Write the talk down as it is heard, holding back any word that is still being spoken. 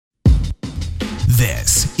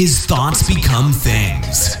This is Thoughts Become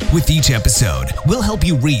Things. With each episode, we'll help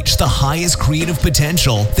you reach the highest creative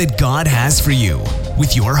potential that God has for you.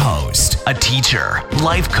 With your host, a teacher,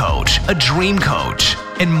 life coach, a dream coach,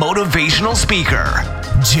 and motivational speaker,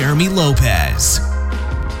 Jeremy Lopez.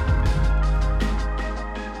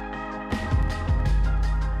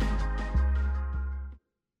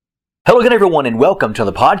 Hello again, everyone, and welcome to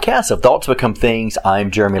the podcast of Thoughts Become Things.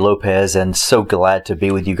 I'm Jeremy Lopez, and so glad to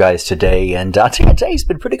be with you guys today. And today's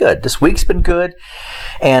been pretty good. This week's been good,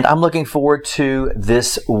 and I'm looking forward to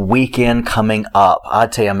this weekend coming up. I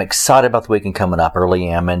tell you, I'm excited about the weekend coming up. I really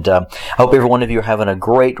am, and I hope every one of you are having a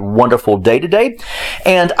great, wonderful day today.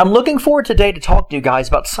 And I'm looking forward today to talk to you guys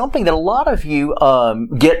about something that a lot of you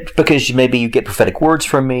get because maybe you get prophetic words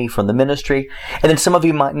from me, from the ministry, and then some of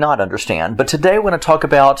you might not understand. But today we're going to talk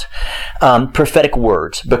about prophetic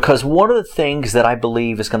words, because one of the things that I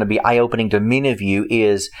believe is going to be eye-opening to many of you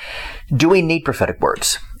is, do we need prophetic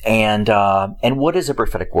words? And what is a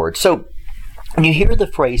prophetic word? So when you hear the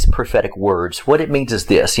phrase prophetic words, what it means is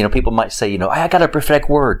this. People might say, I got a prophetic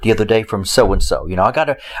word the other day from so-and-so.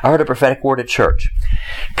 I heard a prophetic word at church.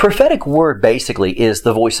 Prophetic word basically is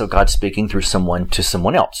the voice of God speaking through someone to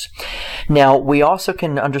someone else. Now, we also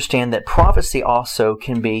can understand that prophecy also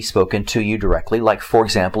can be spoken to you directly. Like, for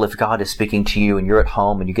example, if God is speaking to you and you're at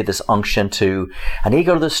home and you get this unction to, I need to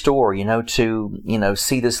go to the store, to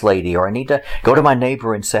see this lady, or I need to go to my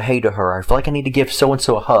neighbor and say hey to her. I feel like I need to give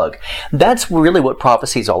so-and-so a hug. That's really what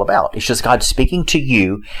prophecy is all about. It's just God speaking to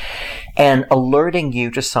you and alerting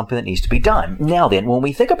you to something that needs to be done. Now then, when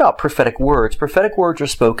we think about prophetic words are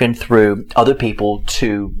spoken through other people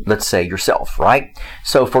to, let's say, yourself, right?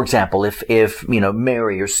 So, for example, if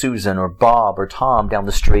Mary or Susan or Bob or Tom down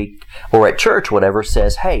the street or at church, whatever,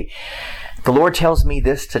 says, hey, the Lord tells me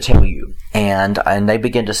this to tell you, and they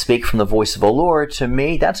begin to speak from the voice of the Lord to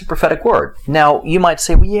me, that's a prophetic word. Now, you might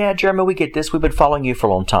say, well, yeah, Jeremy, we get this. We've been following you for a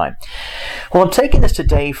long time. Well, I'm taking this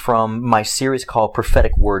today from my series called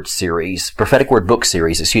Prophetic Word Book Series, because Prophetic Word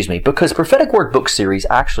Book Series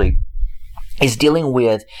actually is dealing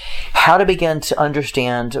with how to begin to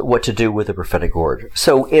understand what to do with a prophetic word.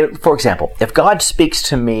 So, for example, if God speaks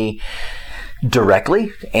to me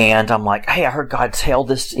directly, and I'm like, hey, I heard God say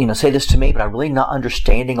this to me, but I'm really not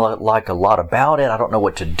understanding like a lot about it. I don't know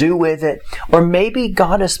what to do with it. Or maybe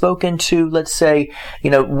God has spoken to, let's say,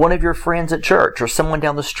 one of your friends at church, or someone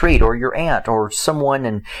down the street, or your aunt, or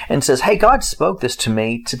someone, and says, hey, God spoke this to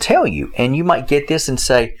me to tell you. And you might get this and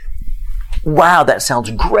say, wow, that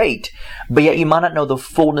sounds great. But yet you might not know the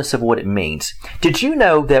fullness of what it means. Did you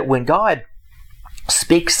know that when God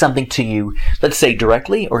speaks something to you, let's say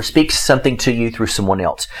directly, or speaks something to you through someone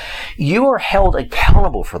else, you are held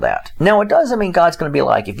accountable for that. Now, it doesn't mean God's going to be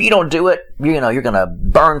like, if you don't do it, you're going to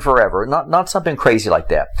burn forever. Not something crazy like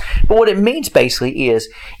that. But what it means basically is,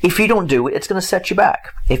 if you don't do it, it's going to set you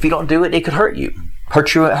back. If you don't do it, it could hurt you.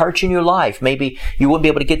 Hurt you in your life. Maybe you wouldn't be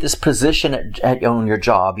able to get this position on your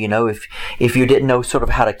job, if you didn't know sort of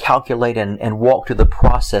how to calculate and walk through the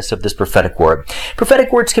process of this prophetic word.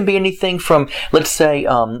 Prophetic words can be anything from, let's say,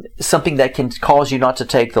 something that can cause you not to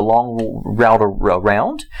take the long route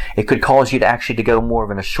around. It could cause you to actually to go more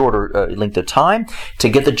of in a shorter length of time, to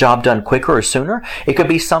get the job done quicker or sooner. It could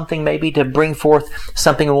be something maybe to bring forth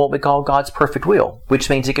something in what we call God's perfect will, which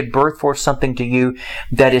means it could birth forth something to you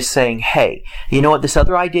that is saying, hey, you know what? This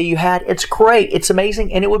other idea you had, it's great, it's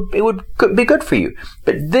amazing, and it would be good for you.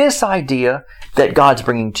 But this idea that God's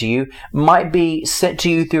bringing to you might be sent to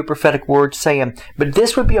you through a prophetic word saying, but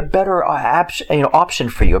this would be a better option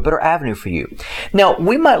for you, a better avenue for you. Now,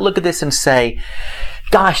 we might look at this and say,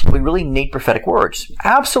 gosh, do we really need prophetic words?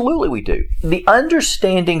 Absolutely we do. The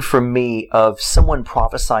understanding for me of someone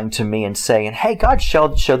prophesying to me and saying, hey, God, show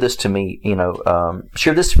this to me,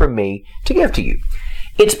 share this for me to give to you.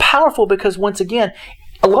 It's powerful because, once again,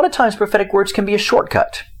 a lot of times prophetic words can be a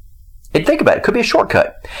shortcut. And think about it. It could be a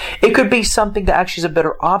shortcut. It could be something that actually is a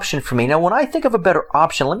better option for me. Now, when I think of a better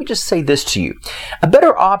option, let me just say this to you. A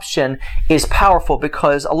better option is powerful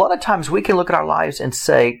because a lot of times we can look at our lives and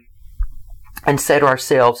say to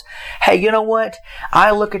ourselves, hey, you know what?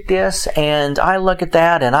 I look at this and I look at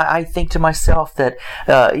that and I think to myself that,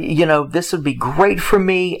 this would be great for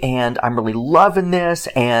me and I'm really loving this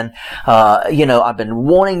and, I've been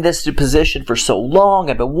wanting this position for so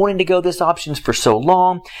long. I've been wanting to go this options for so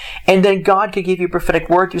long. And then God could give you a prophetic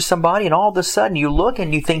word through somebody and all of a sudden you look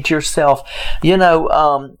and you think to yourself,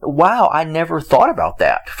 wow, I never thought about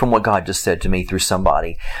that from what God just said to me through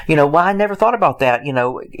somebody. Well, I never thought about that.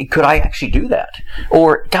 Could I actually do do that.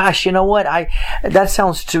 Or, gosh, you know what? That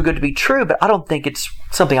sounds too good to be true, but I don't think it's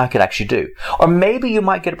something I could actually do. Or maybe you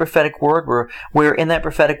might get a prophetic word where in that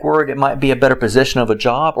prophetic word it might be a better position of a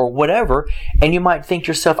job or whatever, and you might think to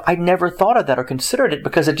yourself, I never thought of that or considered it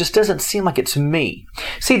because it just doesn't seem like it's me.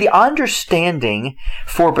 See, the understanding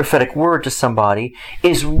for a prophetic word to somebody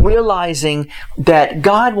is realizing that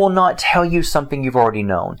God will not tell you something you've already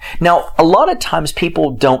known. Now, a lot of times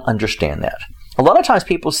people don't understand that. A lot of times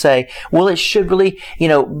people say, well, it should really,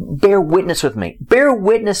 bear witness with me. Bear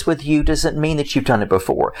witness with you doesn't mean that you've done it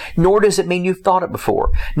before, nor does it mean you've thought it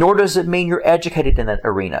before, nor does it mean you're educated in that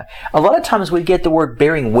arena. A lot of times we get the word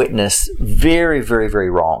bearing witness very, very, very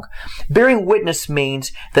wrong. Bearing witness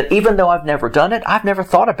means that even though I've never done it, I've never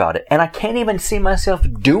thought about it, and I can't even see myself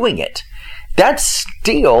doing it. That's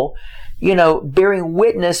still bearing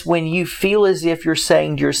witness when you feel as if you're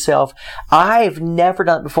saying to yourself, I've never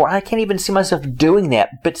done it before. I can't even see myself doing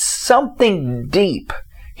that. But something deep,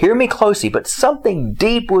 hear me closely, but something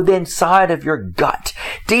deep within inside of your gut,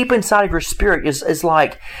 deep inside of your spirit is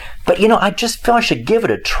like, but I just feel I should give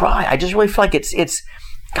it a try. I just really feel like it's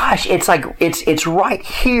right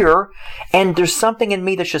here, and there's something in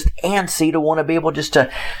me that's just antsy to want to be able just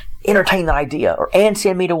to entertain that idea, or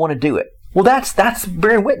antsy in me to want to do it. Well, that's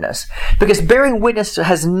bearing witness, because bearing witness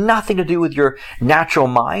has nothing to do with your natural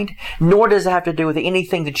mind, nor does it have to do with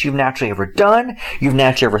anything that you've naturally ever done, you've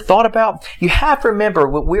naturally ever thought about. You have to remember,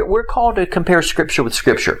 we're called to compare Scripture with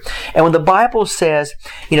Scripture. And when the Bible says,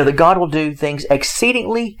 that God will do things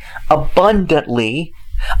exceedingly abundantly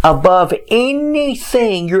above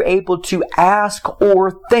anything you're able to ask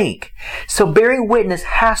or think. So bearing witness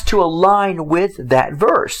has to align with that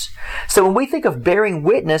verse. So when we think of bearing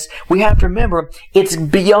witness, we have to remember it's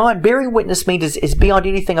beyond, bearing witness means it's beyond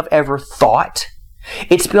anything I've ever thought.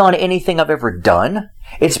 It's beyond anything I've ever done.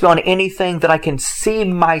 It's beyond anything that I can see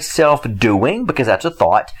myself doing, because that's a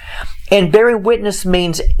thought. And bearing witness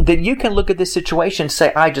means that you can look at this situation and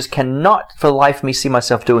say, I just cannot for the life of me see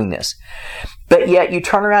myself doing this. But yet you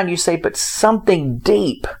turn around and you say, but something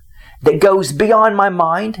deep that goes beyond my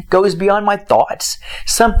mind, goes beyond my thoughts,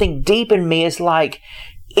 something deep in me is like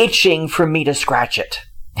itching for me to scratch it.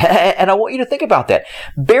 And I want you to think about that.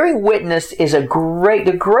 Bearing witness is the great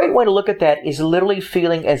way to look at that is literally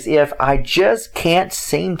feeling as if I just can't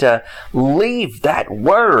seem to leave that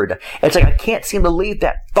word. It's like I can't seem to leave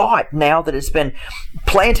that thought now that it's been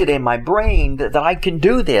planted in my brain that I can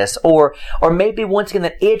do this. Or maybe once again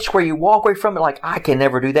that itch where you walk away from it like, I can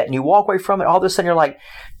never do that. And you walk away from it, all of a sudden you're like,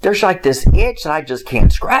 there's like this itch that I just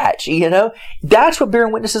can't scratch, That's what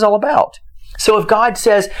bearing witness is all about. So if God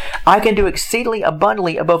says, I can do exceedingly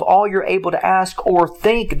abundantly above all you're able to ask or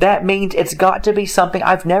think, that means it's got to be something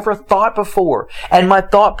I've never thought before. And my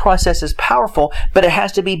thought process is powerful, but it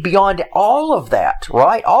has to be beyond all of that,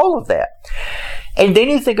 right? All of that. And then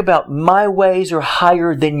you think about my ways are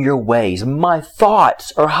higher than your ways. My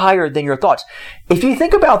thoughts are higher than your thoughts. If you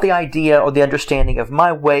think about the idea or the understanding of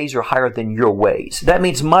my ways are higher than your ways, that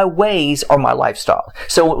means my ways are my lifestyle.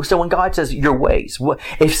 So when God says your ways,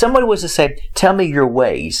 if somebody was to say, tell me your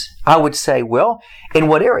ways, I would say, well, in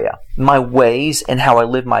what area? My ways and how I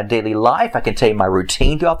live my daily life. I can tell you my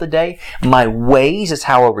routine throughout the day. My ways is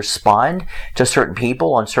how I respond to certain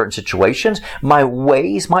people on certain situations. My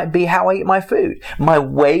ways might be how I eat my food. My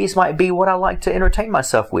ways might be what I like to entertain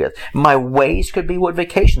myself with. My ways could be what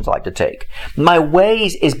vacations I like to take. My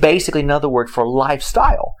ways is basically another word for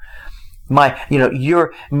lifestyle.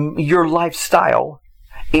 Your lifestyle.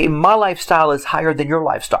 My lifestyle is higher than your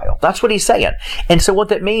lifestyle. That's what he's saying. And so what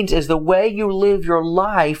that means is the way you live your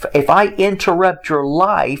life, if I interrupt your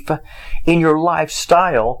life in your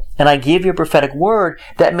lifestyle and I give you a prophetic word,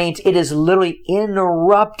 that means it is literally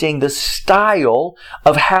interrupting the style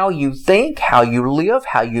of how you think, how you live,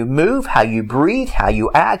 how you move, how you breathe, how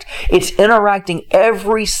you act. It's interacting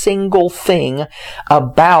every single thing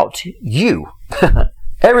about you.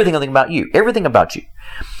 Everything about you. Everything about you.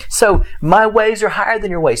 So my ways are higher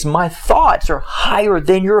than your ways. My thoughts are higher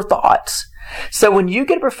than your thoughts. So when you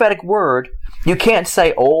get a prophetic word, you can't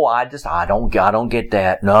say, "Oh, I don't get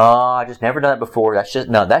that. No, I just never done it before. That's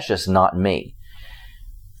just not me."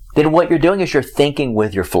 Then what you're doing is you're thinking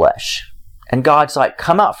with your flesh. And God's like,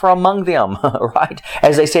 come out from among them, right?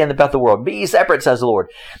 As they say in the world, be ye separate, says the Lord.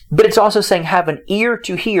 But it's also saying have an ear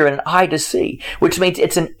to hear and an eye to see, which means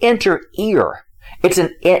it's an inner ear. It's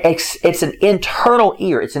an internal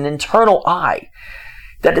ear. It's an internal eye.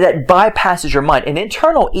 that bypasses your mind. An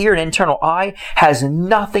internal ear and internal eye has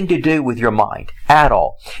nothing to do with your mind at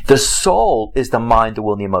all. The soul is the mind, the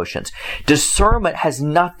will, and the emotions. Discernment has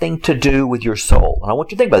nothing to do with your soul. And I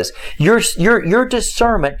want you to think about this. Your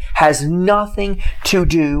discernment has nothing to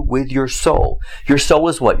do with your soul. Your soul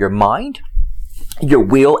is what? Your mind, your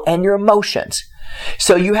will, and your emotions.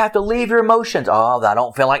 So you have to leave your emotions. Oh, that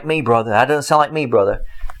don't feel like me, brother. That doesn't sound like me, brother.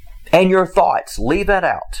 And your thoughts. Leave that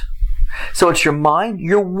out. So it's your mind,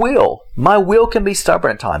 your will. My will can be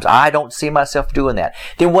stubborn at times. I don't see myself doing that.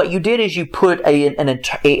 Then what you did is you put an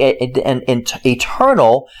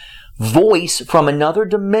eternal voice from another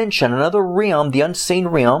dimension, another realm, the unseen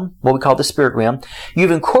realm, what we call the spirit realm.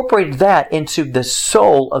 You've incorporated that into the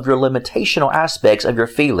soul of your limitational aspects of your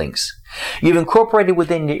feelings. You've incorporated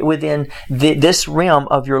within this realm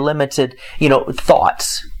of your limited,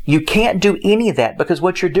 thoughts. You can't do any of that because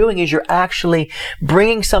what you're doing is you're actually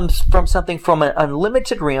bringing something from an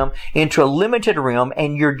unlimited realm into a limited realm,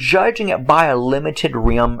 and you're judging it by a limited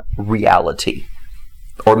realm reality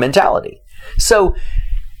or mentality. So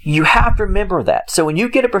you have to remember that. So when you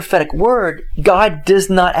get a prophetic word, God does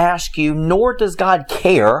not ask you, nor does God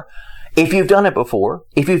care if you've done it before,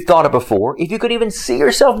 if you've thought it before, if you could even see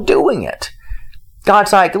yourself doing it.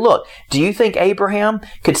 God's like, look, do you think Abraham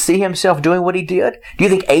could see himself doing what he did? Do you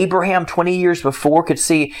think Abraham 20 years before could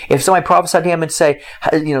see, if somebody prophesied to him and say,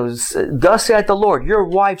 thus saith the Lord, your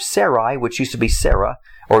wife Sarai, which used to be Sarah,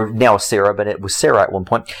 or now Sarah, but it was Sarah at one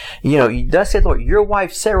point, thus saith the Lord, your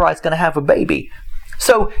wife Sarai is going to have a baby.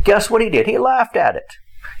 So guess what he did? He laughed at it.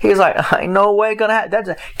 He's like, ain't no way gonna have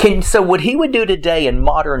that. So what he would do today in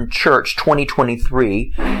modern church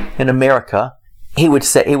 2023 in America, he would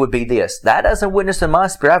say, it would be this: that doesn't witness in my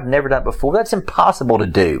spirit. I've never done it before. That's impossible to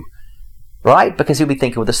do. Right? Because he'll be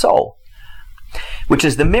thinking with the soul, which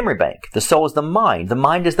is the memory bank. The soul is the mind. The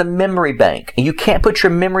mind is the memory bank. And you can't put your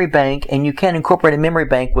memory bank, and you can't incorporate a memory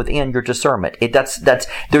bank within your discernment.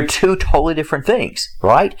 They're two totally different things,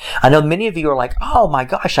 right? I know many of you are like, oh my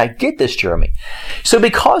gosh, I get this, Jeremy. So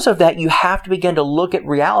because of that, you have to begin to look at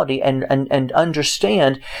reality and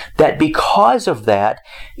understand that because of that,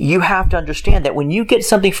 you have to understand that when you get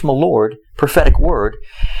something from the Lord, prophetic word,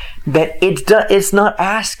 that it's not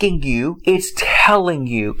asking you, it's telling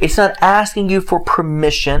you. It's not asking you for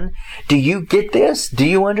permission. Do you get this? Do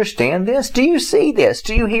you understand this? Do you see this?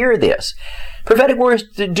 Do you hear this? Prophetic words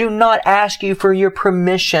do not ask you for your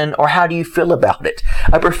permission or how do you feel about it.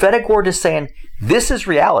 A prophetic word is saying, this is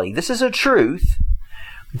reality. This is a truth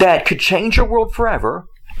that could change your world forever,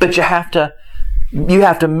 but you have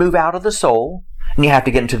to move out of the soul and you have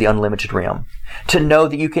to get into the unlimited realm to know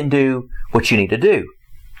that you can do what you need to do.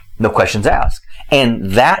 No questions asked.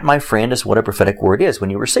 And that, my friend, is what a prophetic word is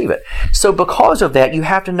when you receive it. So because of that, you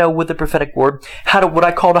have to know with the prophetic word how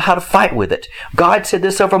to fight with it. God said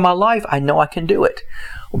this over my life. I know I can do it.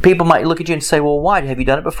 Well, people might look at you and say, well, why? Have you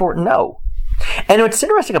done it before? No. And what's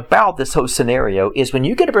interesting about this whole scenario is when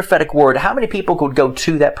you get a prophetic word, how many people could go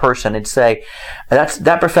to that person and say,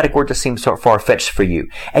 that prophetic word just seems so far-fetched for you.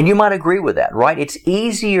 And you might agree with that, right? It's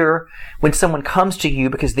easier when someone comes to you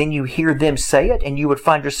because then you hear them say it and you would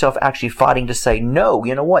find yourself actually fighting to say, no,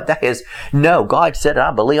 you know what? That is, no, God said it,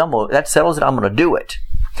 I believe, that settles it, I'm going to do it.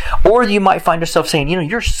 Or you might find yourself saying,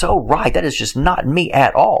 you're so right, that is just not me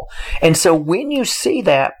at all. And so when you see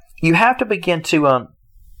that, you have to begin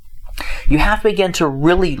to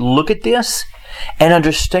really look at this and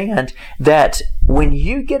understand that when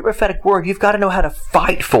you get a prophetic word, you've got to know how to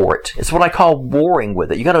fight for it. It's what I call warring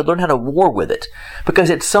with it. You've got to learn how to war with it because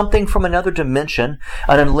it's something from another dimension,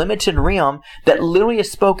 an unlimited realm that literally is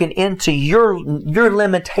spoken into your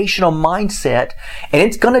limitational mindset, and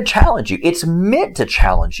it's going to challenge you. It's meant to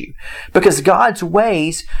challenge you because God's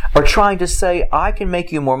ways are trying to say, I can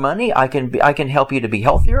make you more money. I can help you to be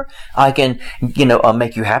healthier. I can,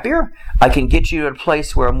 make you happier. I can get you to a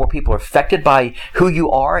place where more people are affected by who you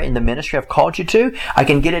are in the ministry I've called you to. I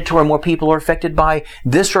can get it to where more people are affected by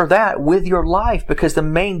this or that with your life because the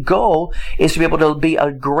main goal is to be able to be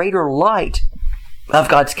a greater light of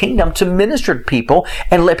God's kingdom to minister to people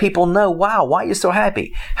and let people know, wow, why are you so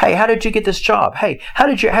happy? Hey, how did you get this job? Hey, how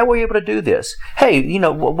were you able to do this? Hey,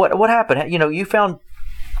 what happened? You found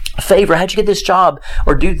favor. How'd you get this job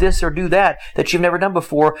or do this or do that you've never done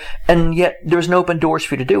before, and yet there's no open doors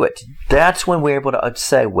for you to do it? That's when we're able to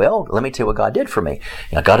say, well, let me tell you what God did for me.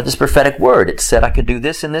 I got this prophetic word. It said I could do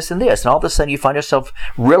this and this and this. And all of a sudden you find yourself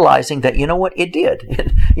realizing that, you know what, it did.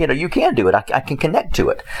 You can do it. I can connect to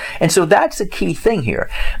it. And so that's the key thing here.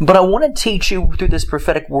 But I want to teach you through this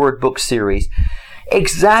prophetic word book series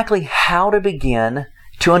exactly how to begin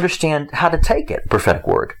to understand how to take it, prophetic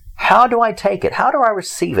word. How do I take it? How do I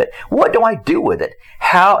receive it? What do I do with it?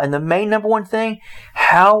 How, and the main number one thing,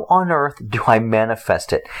 how on earth do I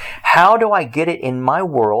manifest it? How do I get it in my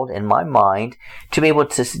world, in my mind, to be able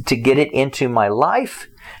to get it into my life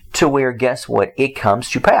to where, guess what, it comes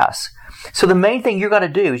to pass? So the main thing you got to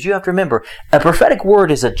do is you have to remember a prophetic word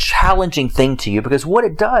is a challenging thing to you, because what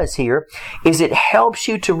it does here is it helps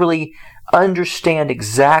you to really understand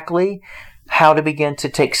exactly how to begin to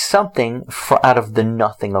take something out of the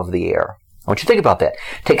nothing of the air. I want you to think about that.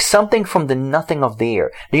 Take something from the nothing of the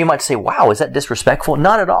air. Now you might say, wow, is that disrespectful?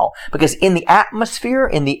 Not at all. Because in the atmosphere,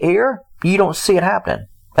 in the air, you don't see it happening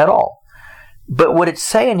at all. But what it's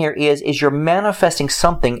saying here is you're manifesting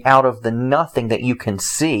something out of the nothing that you can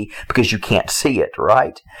see, because you can't see it,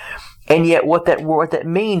 right? And yet what that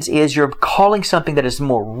means is you're calling something that is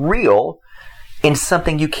more real in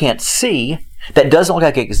something you can't see, that doesn't look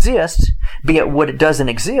like it exists, but yet what it doesn't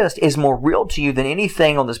exist is more real to you than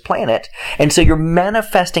anything on this planet. And so you're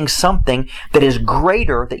manifesting something that is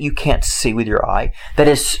greater, that you can't see with your eye, that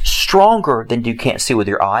is stronger than you can't see with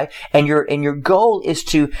your eye. And your goal is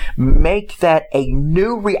to make that a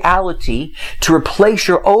new reality, to replace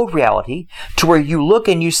your old reality, to where you look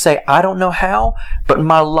and you say, I don't know how, but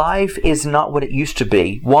my life is not what it used to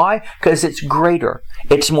be. Why? Because it's greater.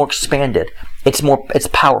 It's more expanded. It's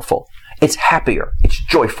powerful. It's happier. It's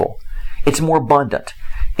joyful. It's more abundant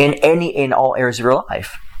in all areas of your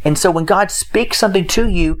life. And so when God speaks something to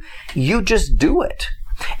you, you just do it.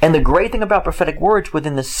 And the great thing about prophetic words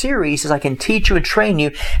within the series is I can teach you and train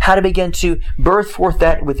you how to begin to birth forth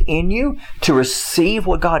that within you, to receive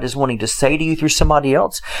what God is wanting to say to you through somebody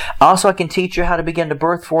else. Also, I can teach you how to begin to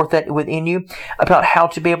birth forth that within you, about how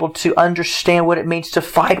to be able to understand what it means to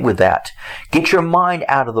fight with that. Get your mind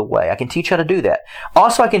out of the way. I can teach you how to do that.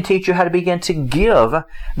 Also, I can teach you how to begin to give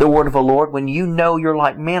the word of the Lord when you know you're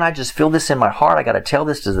like, man, I just feel this in my heart. I got to tell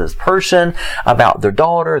this to this person about their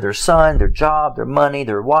daughter, their son, their job, their money,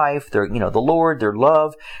 their wife, their, the Lord, their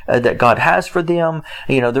love that God has for them,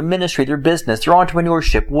 their ministry, their business, their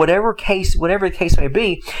entrepreneurship, whatever the case may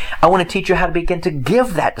be. I want to teach you how to begin to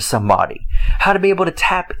give that to somebody, how to be able to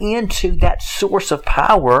tap into that source of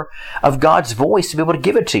power of God's voice to be able to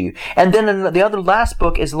give it to you. And then the other last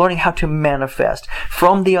book is learning how to manifest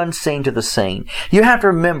from the unseen to the seen. You have to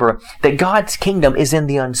remember that God's kingdom is in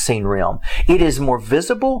the unseen realm. It is more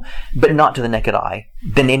visible, but not to the naked eye,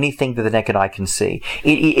 than anything that the naked eye can see.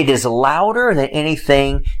 It is louder than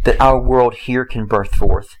anything that our world here can birth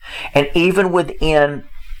forth. And even within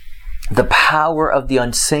the power of the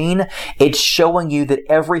unseen, it's showing you that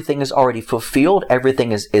everything is already fulfilled,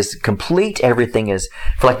 everything is complete, everything is,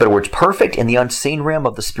 for lack of better words, perfect in the unseen realm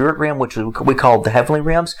of the spirit realm, which we call the heavenly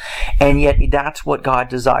realms. And yet that's what God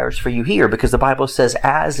desires for you here, because the Bible says,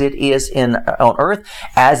 as it is on earth,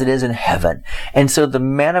 as it is in heaven. And so the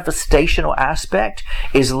manifestational aspect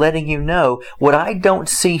is letting you know, what I don't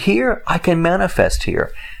see here, I can manifest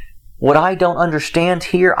here. What I don't understand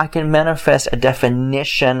here, I can manifest a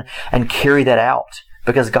definition and carry that out,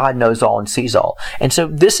 because God knows all and sees all. And so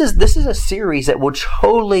this is a series that will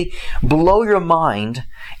totally blow your mind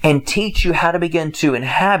and teach you how to begin to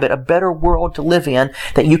inhabit a better world to live in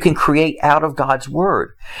that you can create out of God's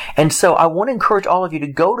Word. And so I want to encourage all of you to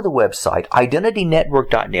go to the website,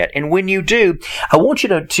 identitynetwork.net. And when you do, I want you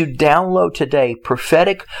to download today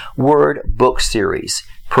Prophetic Word Book Series.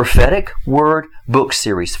 Prophetic Word Book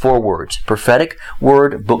Series, 4 words. Prophetic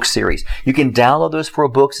Word Book Series. You can download those 4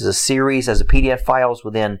 books as a series, as a PDF files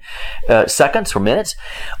within seconds or minutes,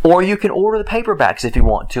 or you can order the paperbacks if you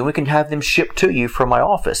want to. We can have them shipped to you from my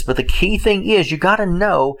office. But the key thing is, you got to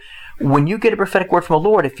know, when you get a prophetic word from the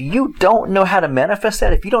Lord, if you don't know how to manifest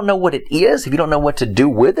that, if you don't know what it is, if you don't know what to do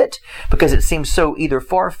with it, because it seems so either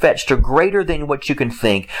far-fetched or greater than what you can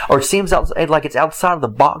think, or it seems like it's outside of the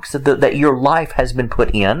box that your life has been put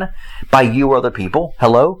in by you or other people,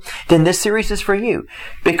 then this series is for you.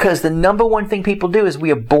 Because the number one thing people do is we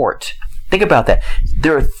abort. Think about that.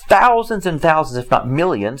 There are thousands and thousands, if not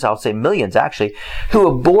millions, I'll say millions actually, who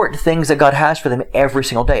abort things that God has for them every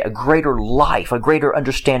single day. A greater life, a greater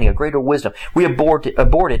understanding, a greater wisdom. We abort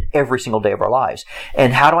it every single day of our lives.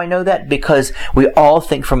 And how do I know that? Because we all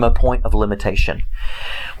think from a point of limitation.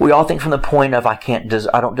 We all think from the point of, I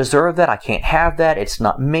don't deserve that, I can't have that, it's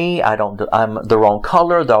not me, I'm the wrong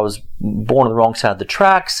color, I was born on the wrong side of the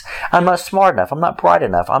tracks, I'm not smart enough, I'm not bright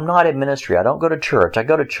enough, I'm not in ministry, I don't go to church, I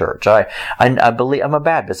go to church, I believe, I'm a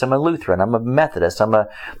Baptist, I'm a Lutheran, I'm a Methodist, I'm a,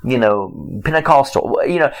 Pentecostal.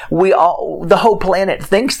 The whole planet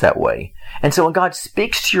thinks that way. And so when God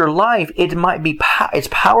speaks to your life, it might be, it's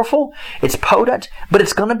powerful, it's potent, but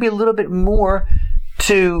it's going to be a little bit more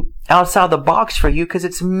to outside the box for you because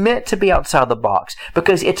it's meant to be outside the box,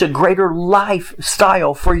 because it's a greater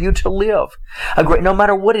lifestyle for you to live. No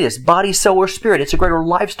matter what it is, body, soul, or spirit, it's a greater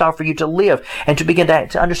lifestyle for you to live and to begin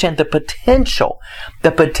to understand the potential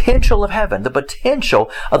of heaven, the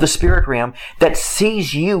potential of the spirit realm that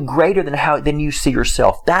sees you greater than you see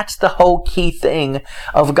yourself. That's the whole key thing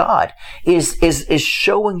of God, is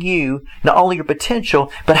showing you not only your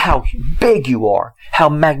potential, but how big you are, how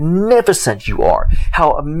magnificent you are,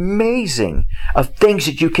 how amazing of things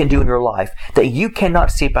that you can do in your life that you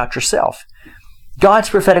cannot see about yourself. God's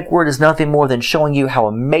prophetic word is nothing more than showing you how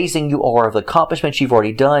amazing you are, of the accomplishments you've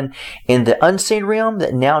already done in the unseen realm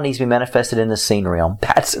that now needs to be manifested in the seen realm.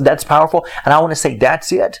 That's powerful. And I want to say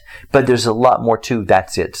that's it, but there's a lot more to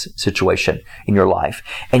that's it situation in your life.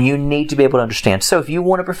 And you need to be able to understand. So if you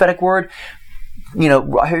want a prophetic word, all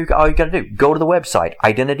you got to do, go to the website,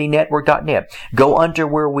 identitynetwork.net. Go under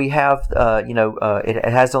where we have, it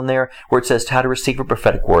has on there where it says how to receive a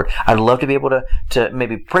prophetic word. I'd love to be able to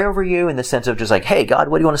maybe pray over you in the sense of just like, hey, God,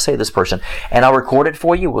 what do you want to say to this person? And I'll record it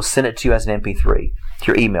for you. We'll send it to you as an MP3 to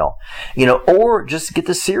your email. Or just get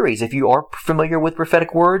the series. If you are familiar with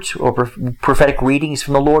prophetic words or prophetic readings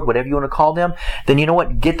from the Lord, whatever you want to call them, then you know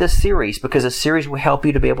what? Get this series, because a series will help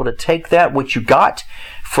you to be able to take that, which you got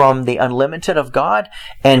from the unlimited of God,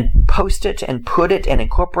 and post it and put it and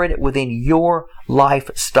incorporate it within your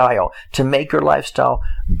lifestyle to make your lifestyle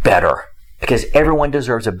better. Because everyone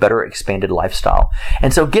deserves a better expanded lifestyle.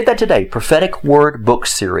 And so get that today. Prophetic Word Book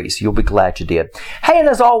Series. You'll be glad you did. Hey, and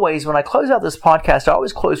as always, when I close out this podcast, I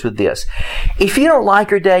always close with this. If you don't like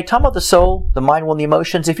your day, talking about the soul, the mind, will, and the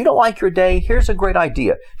emotions, if you don't like your day, here's a great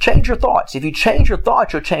idea. Change your thoughts. If you change your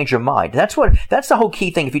thoughts, you'll change your mind. That's the whole key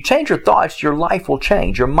thing. If you change your thoughts, your life will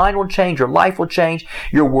change. Your mind will change. Your life will change.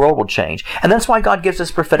 Your world will change. And that's why God gives us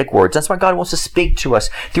prophetic words. That's why God wants to speak to us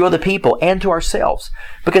through other people and to ourselves.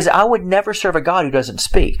 Because I would never serve a God who doesn't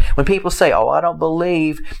speak. When people say, oh, I don't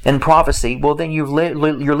believe in prophecy, well, then you're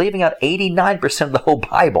leaving out 89% of the whole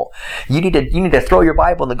Bible. You need to throw your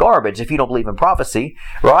Bible in the garbage if you don't believe in prophecy,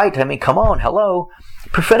 right? I mean, come on, hello.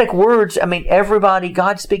 Prophetic words, everybody,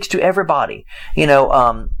 God speaks to everybody.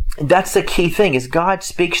 That's the key thing, is God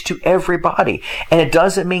speaks to everybody. And it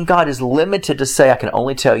doesn't mean God is limited to say, I can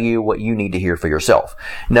only tell you what you need to hear for yourself.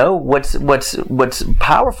 No, what's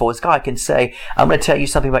powerful is God can say, I'm going to tell you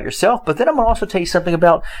something about yourself, but then I'm going to also tell you something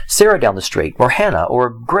about Sarah down the street, or Hannah, or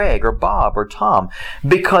Greg, or Bob, or Tom,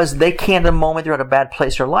 because they can't at the moment, they're at a bad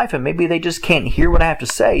place in their life, and maybe they just can't hear what I have to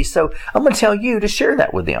say. So I'm going to tell you to share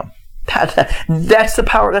that with them. That's the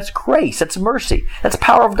power. That's grace. That's mercy. That's the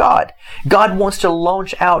power of God. God wants to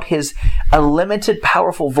launch out His unlimited,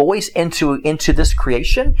 powerful voice into this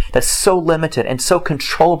creation that's so limited and so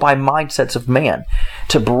controlled by mindsets of man,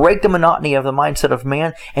 to break the monotony of the mindset of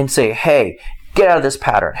man and say, hey, get out of this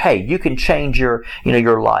pattern. Hey, you can change your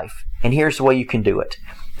life, and here's the way you can do it.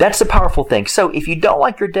 That's the powerful thing. So if you don't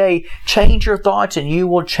like your day, change your thoughts and you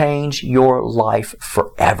will change your life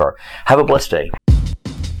forever. Have a blessed day.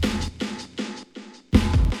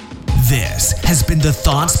 This has been the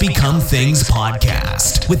Thoughts Become Things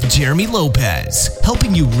podcast with Jeremy Lopez,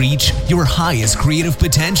 helping you reach your highest creative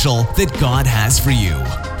potential that God has for you.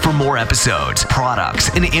 For more episodes,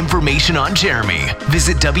 products, and information on Jeremy,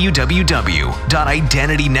 visit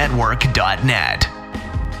www.identitynetwork.net.